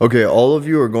Okay, all of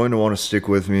you are going to want to stick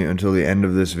with me until the end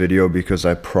of this video because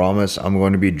I promise I'm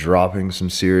going to be dropping some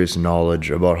serious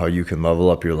knowledge about how you can level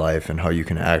up your life and how you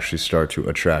can actually start to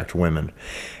attract women.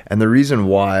 And the reason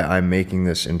why I'm making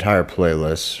this entire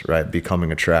playlist, right,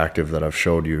 Becoming Attractive, that I've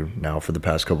showed you now for the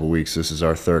past couple of weeks, this is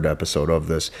our third episode of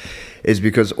this, is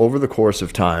because over the course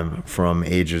of time, from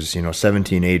ages,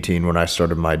 17, 18, when I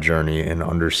started my journey in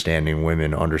understanding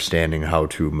women, understanding how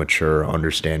to mature,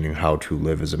 understanding how to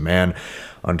live as a man,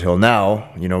 until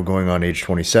now, going on age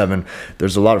 27,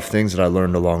 there's a lot of things that I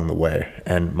learned along the way.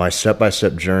 And my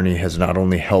step-by-step journey has not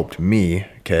only helped me,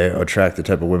 attract the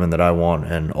type of women that I want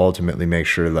and ultimately make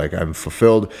sure I'm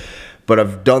fulfilled, but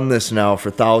I've done this now for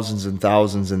thousands and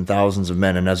thousands and thousands of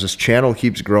men. And as this channel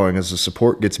keeps growing, as the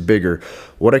support gets bigger,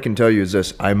 what I can tell you is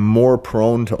this: I'm more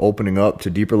prone to opening up to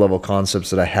deeper level concepts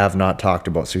that I have not talked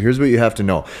about. So here's what you have to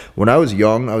know. When I was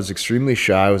young, I was extremely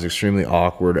shy, I was extremely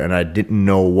awkward, and I didn't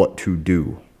know what to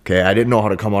do. I didn't know how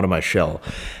to come out of my shell.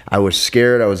 I was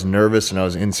scared, I was nervous, and I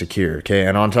was insecure.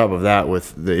 And on top of that,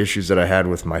 with the issues that I had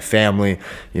with my family,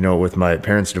 with my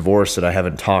parents' divorce that I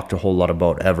haven't talked a whole lot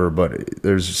about ever, but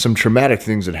there's some traumatic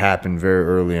things that happened very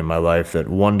early in my life that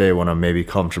one day when I'm maybe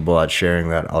comfortable at sharing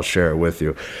that, I'll share it with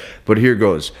you. But here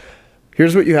goes.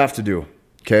 Here's what you have to do.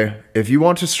 If you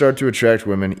want to start to attract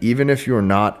women, even if you're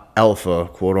not alpha,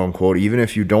 quote unquote, even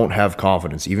if you don't have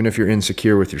confidence, even if you're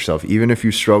insecure with yourself, even if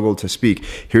you struggle to speak,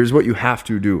 here's what you have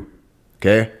to do.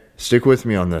 Stick with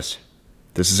me on this.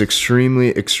 This is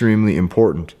extremely, extremely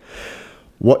important.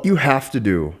 What you have to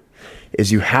do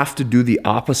is you have to do the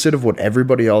opposite of what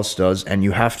everybody else does, and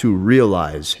you have to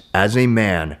realize, as a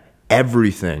man,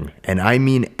 everything, and I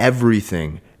mean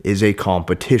everything, is a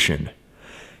competition.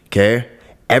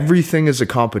 Everything is a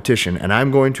competition, and I'm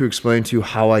going to explain to you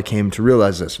how I came to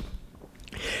realize this.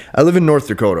 I live in North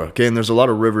Dakota, and there's a lot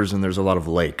of rivers and there's a lot of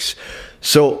lakes.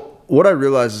 So what I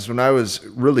realized is when I was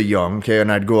really young,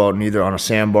 and I'd go out and either on a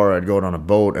sandbar, I'd go out on a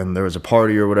boat, and there was a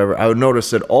party or whatever, I would notice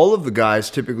that all of the guys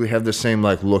typically have the same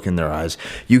look in their eyes.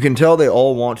 You can tell they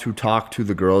all want to talk to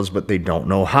the girls, but they don't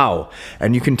know how.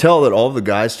 And you can tell that all of the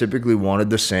guys typically wanted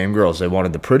the same girls. They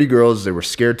wanted the pretty girls, they were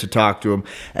scared to talk to them.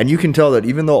 And you can tell that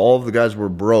even though all of the guys were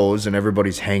bros and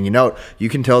everybody's hanging out, you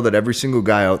can tell that every single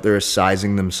guy out there is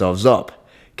sizing themselves up.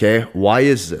 Why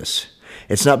is this?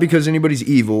 It's not because anybody's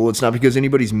evil. It's not because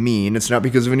anybody's mean. It's not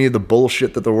because of any of the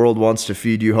bullshit that the world wants to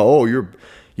feed you.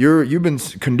 You've been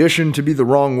conditioned to be the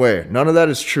wrong way. None of that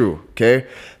is true.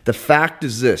 The fact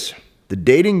is this: the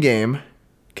dating game,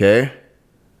 the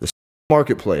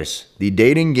marketplace, the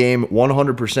dating game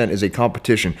 100% is a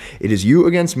competition. It is you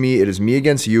against me, it is me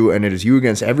against you, and it is you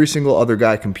against every single other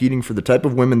guy competing for the type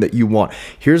of women that you want.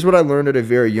 Here's what I learned at a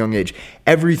very young age.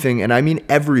 Everything, and I mean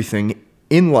everything,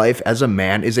 in life as a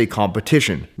man is a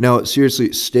competition. Now,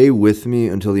 seriously, stay with me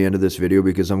until the end of this video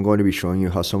because I'm going to be showing you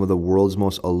how some of the world's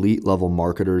most elite level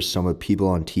marketers, some of the people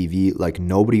on TV,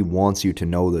 nobody wants you to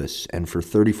know this. And for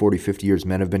 30, 40, 50 years,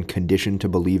 men have been conditioned to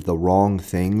believe the wrong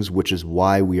things, which is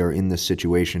why we are in this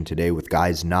situation today with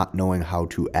guys not knowing how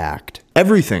to act.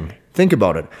 Everything. Think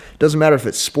about it. It doesn't matter if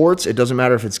it's sports. It doesn't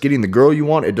matter if it's getting the girl you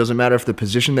want. It doesn't matter if the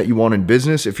position that you want in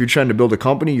business. If you're trying to build a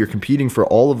company, you're competing for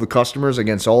all of the customers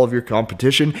against all of your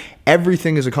competition.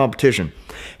 Everything is a competition.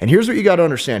 And here's what you got to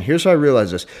understand. Here's how I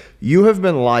realize this. You have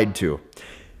been lied to.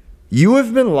 You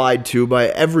have been lied to by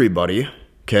everybody,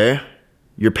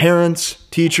 Your parents,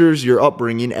 teachers, your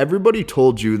upbringing, everybody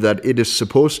told you that it is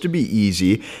supposed to be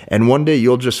easy, and one day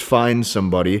you'll just find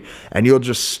somebody and you'll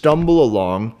just stumble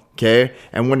along.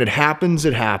 And when it happens,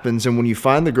 it happens. And when you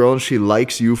find the girl and she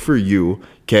likes you for you,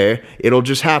 it'll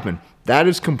just happen. That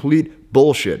is complete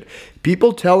bullshit.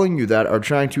 People telling you that are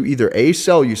trying to either A,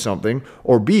 sell you something,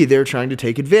 or B, they're trying to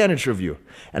take advantage of you.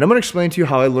 And I'm going to explain to you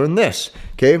how I learned this,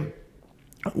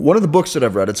 One of the books that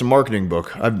I've read, it's a marketing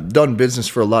book. I've done business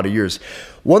for a lot of years.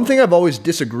 One thing I've always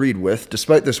disagreed with,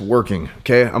 despite this working,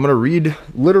 I'm going to read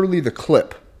literally the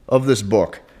clip of this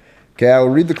book. I will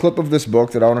read the clip of this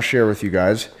book that I want to share with you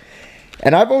guys.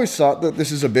 And I've always thought that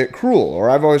this is a bit cruel, or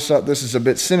I've always thought this is a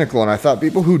bit cynical, and I thought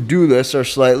people who do this are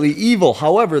slightly evil.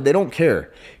 However, they don't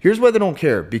care. Here's why they don't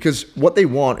care. Because what they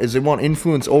want is they want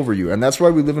influence over you. And that's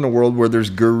why we live in a world where there's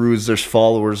gurus, there's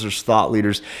followers, there's thought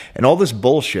leaders, and all this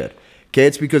bullshit.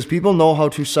 It's because people know how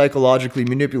to psychologically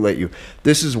manipulate you.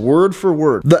 This is word for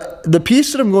word. The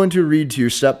piece that I'm going to read to you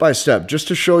step by step, just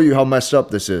to show you how messed up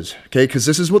this is, because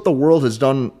this is what the world has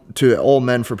done to all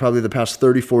men for probably the past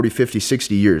 30, 40, 50,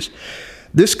 60 years.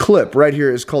 This clip right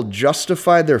here is called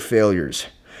Justify Their Failures.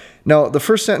 Now, the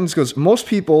first sentence goes, most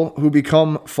people who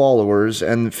become followers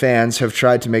and fans have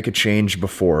tried to make a change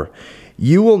before.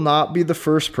 You will not be the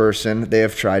first person they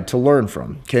have tried to learn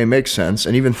from. Okay, makes sense.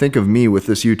 And even think of me with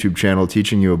this YouTube channel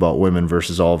teaching you about women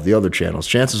versus all of the other channels.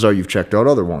 Chances are you've checked out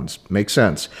other ones. Makes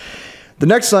sense. The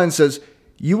next line says,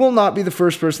 you will not be the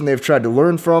first person they've tried to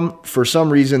learn from. For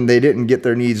some reason, they didn't get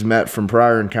their needs met from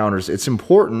prior encounters. It's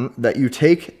important that you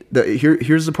take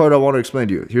here's the part I want to explain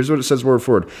to you. Here's what it says word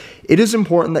for word. It is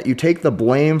important that you take the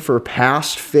blame for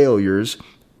past failures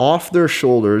off their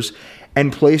shoulders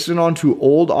and place it onto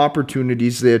old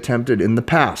opportunities they attempted in the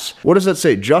past. What does that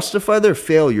say? Justify their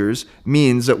failures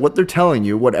means that what they're telling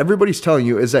you, what everybody's telling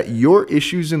you, is that your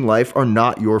issues in life are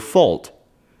not your fault.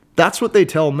 That's what they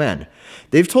tell men.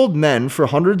 They've told men for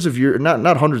hundreds of years,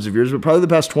 not hundreds of years, but probably the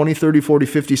past 20, 30, 40,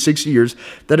 50, 60 years,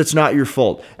 that it's not your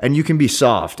fault. And you can be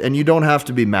soft, and you don't have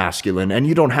to be masculine, and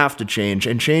you don't have to change,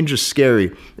 and change is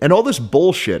scary. And all this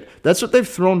bullshit, that's what they've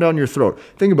thrown down your throat.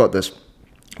 Think about this.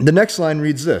 The next line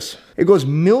reads this. It goes,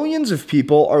 millions of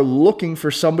people are looking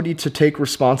for somebody to take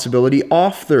responsibility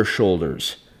off their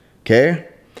shoulders. Okay?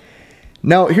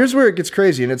 Now, here's where it gets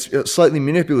crazy, and it's slightly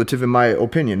manipulative in my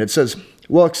opinion. It says,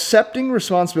 well, accepting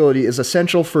responsibility is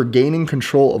essential for gaining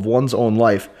control of one's own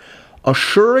life.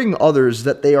 Assuring others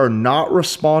that they are not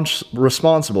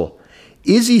responsible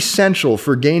is essential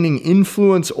for gaining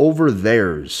influence over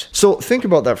theirs. So think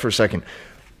about that for a second.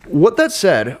 What that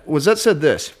said was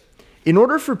this. In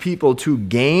order for people to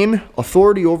gain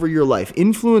authority over your life,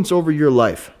 influence over your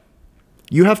life,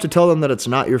 you have to tell them that it's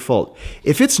not your fault.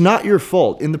 If it's not your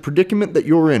fault in the predicament that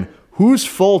you're in, whose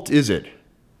fault is it?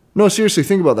 No, seriously,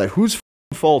 think about that. Whose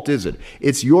fault is it?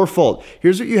 It's your fault.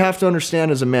 Here's what you have to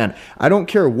understand as a man. I don't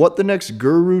care what the next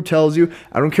guru tells you.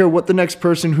 I don't care what the next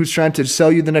person who's trying to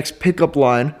sell you the next pickup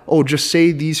line. Oh, just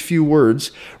say these few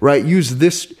words, right? Use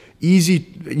this easy,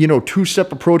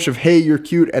 two-step approach of, hey, you're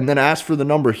cute, and then ask for the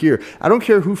number here. I don't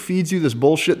care who feeds you this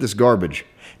bullshit, this garbage.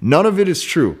 None of it is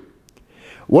true.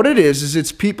 What it is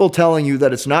it's people telling you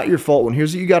that it's not your fault, when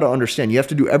here's what you got to understand. You have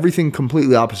to do everything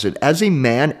completely opposite. As a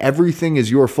man, everything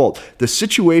is your fault. The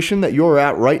situation that you're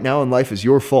at right now in life is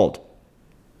your fault.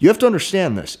 You have to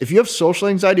understand this. If you have social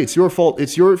anxiety, it's your fault.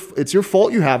 It's your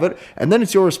fault you have it, and then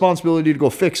it's your responsibility to go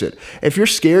fix it. If you're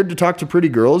scared to talk to pretty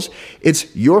girls,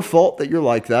 it's your fault that you're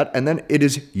like that, and then it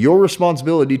is your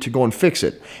responsibility to go and fix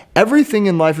it. Everything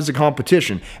in life is a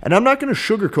competition, and I'm not going to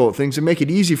sugarcoat things and make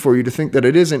it easy for you to think that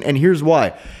it isn't, and here's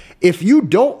why. If you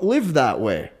don't live that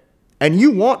way, and you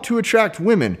want to attract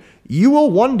women, you will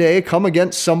one day come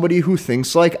against somebody who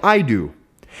thinks like I do.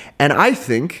 And I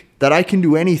think that I can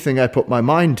do anything I put my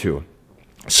mind to.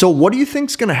 So what do you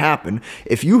think's going to happen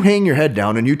if you hang your head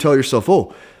down and you tell yourself,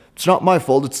 oh, it's not my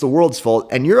fault, it's the world's fault,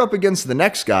 and you're up against the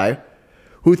next guy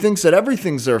who thinks that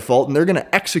everything's their fault and they're going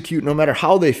to execute no matter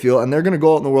how they feel, and they're going to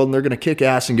go out in the world and they're going to kick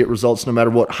ass and get results no matter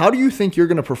what. How do you think you're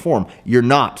going to perform? You're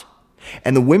not.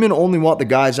 And the women only want the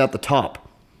guys at the top.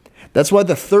 That's why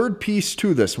the third piece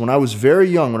to this, when I was very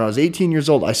young, when I was 18 years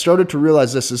old, I started to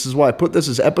realize this. This is why I put this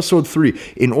as episode 3.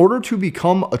 In order to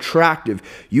become attractive,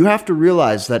 you have to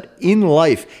realize that in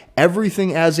life,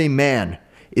 everything as a man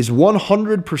is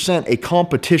 100% a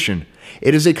competition.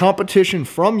 It is a competition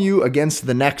from you against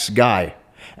the next guy.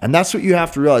 And that's what you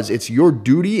have to realize. It's your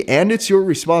duty and it's your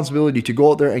responsibility to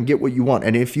go out there and get what you want.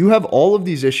 And if you have all of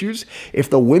these issues, if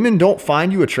the women don't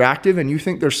find you attractive and you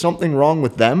think there's something wrong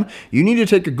with them, you need to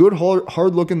take a good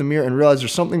hard look in the mirror and realize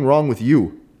there's something wrong with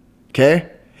you.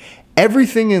 Okay?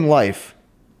 Everything in life,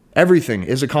 everything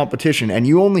is a competition, and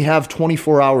you only have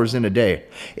 24 hours in a day.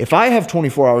 If I have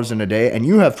 24 hours in a day and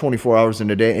you have 24 hours in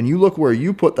a day, and you look where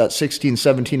you put that 16,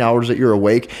 17 hours that you're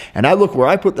awake, and I look where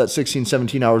I put that 16,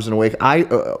 17 hours in awake,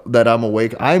 that I'm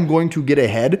awake, I'm going to get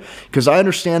ahead because I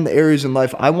understand the areas in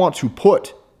life I want to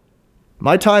put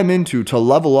my time into to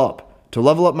level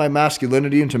up my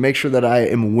masculinity and to make sure that I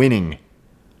am winning.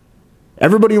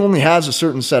 Everybody only has a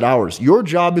certain set hours. Your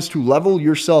job is to level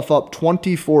yourself up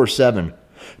 24/7.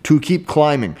 To keep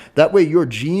climbing. That way your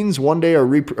genes one day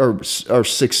are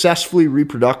successfully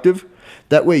reproductive.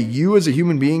 That way you as a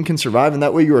human being can survive, and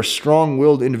that way you're a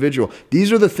strong-willed individual.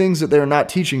 These are the things that they're not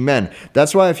teaching men.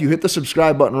 That's why if you hit the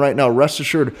subscribe button right now, rest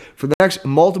assured for the next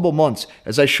multiple months,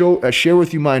 as I share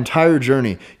with you my entire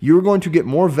journey, you're going to get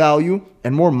more value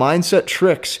and more mindset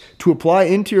tricks to apply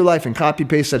into your life and copy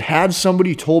paste that had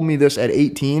somebody told me this at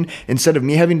 18, instead of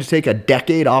me having to take a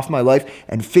decade off my life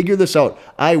and figure this out,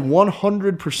 I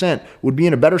 100% would be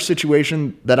in a better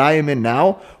situation that I am in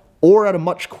now, or at a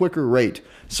much quicker rate.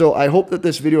 So I hope that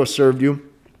this video served you.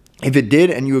 If it did,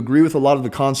 and you agree with a lot of the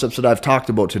concepts that I've talked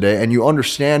about today, and you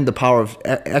understand the power of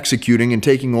executing and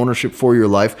taking ownership for your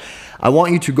life, I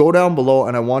want you to go down below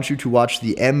and I want you to watch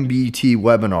the MBT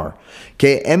webinar.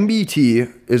 Okay,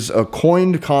 MBT is a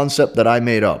coined concept that I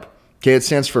made up. Okay, it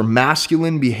stands for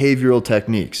Masculine Behavioral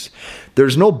Techniques.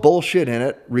 There's no bullshit in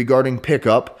it regarding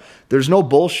pickup. There's no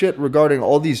bullshit regarding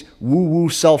all these woo-woo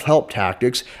self-help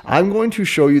tactics. I'm going to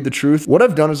show you the truth. What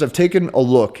I've done is I've taken a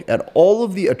look at all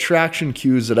of the attraction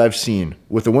cues that I've seen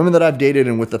with the women that I've dated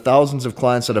and with the thousands of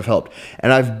clients that I've helped.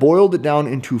 And I've boiled it down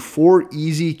into 4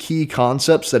 easy key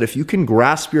concepts that if you can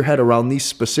grasp your head around these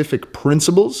specific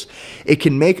principles, it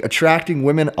can make attracting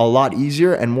women a lot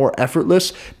easier and more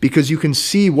effortless because you can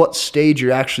see what stage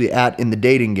you're actually at in the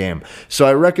dating game. So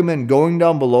I recommend going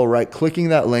down below, right, clicking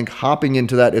that link, hopping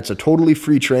into that. It's a totally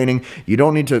free training. You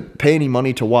don't need to pay any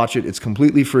money to watch it. It's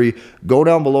completely free. Go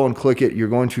down below and click it. You're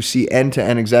going to see end to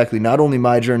end exactly not only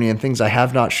my journey and things I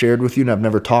have not shared with you and I've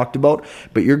never talked about,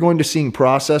 but you're going to see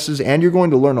processes and you're going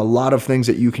to learn a lot of things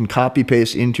that you can copy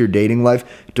paste into your dating life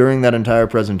during that entire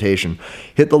presentation.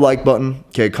 Hit the like button,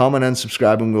 okay, comment and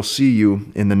subscribe, and we'll see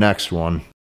you in the next one.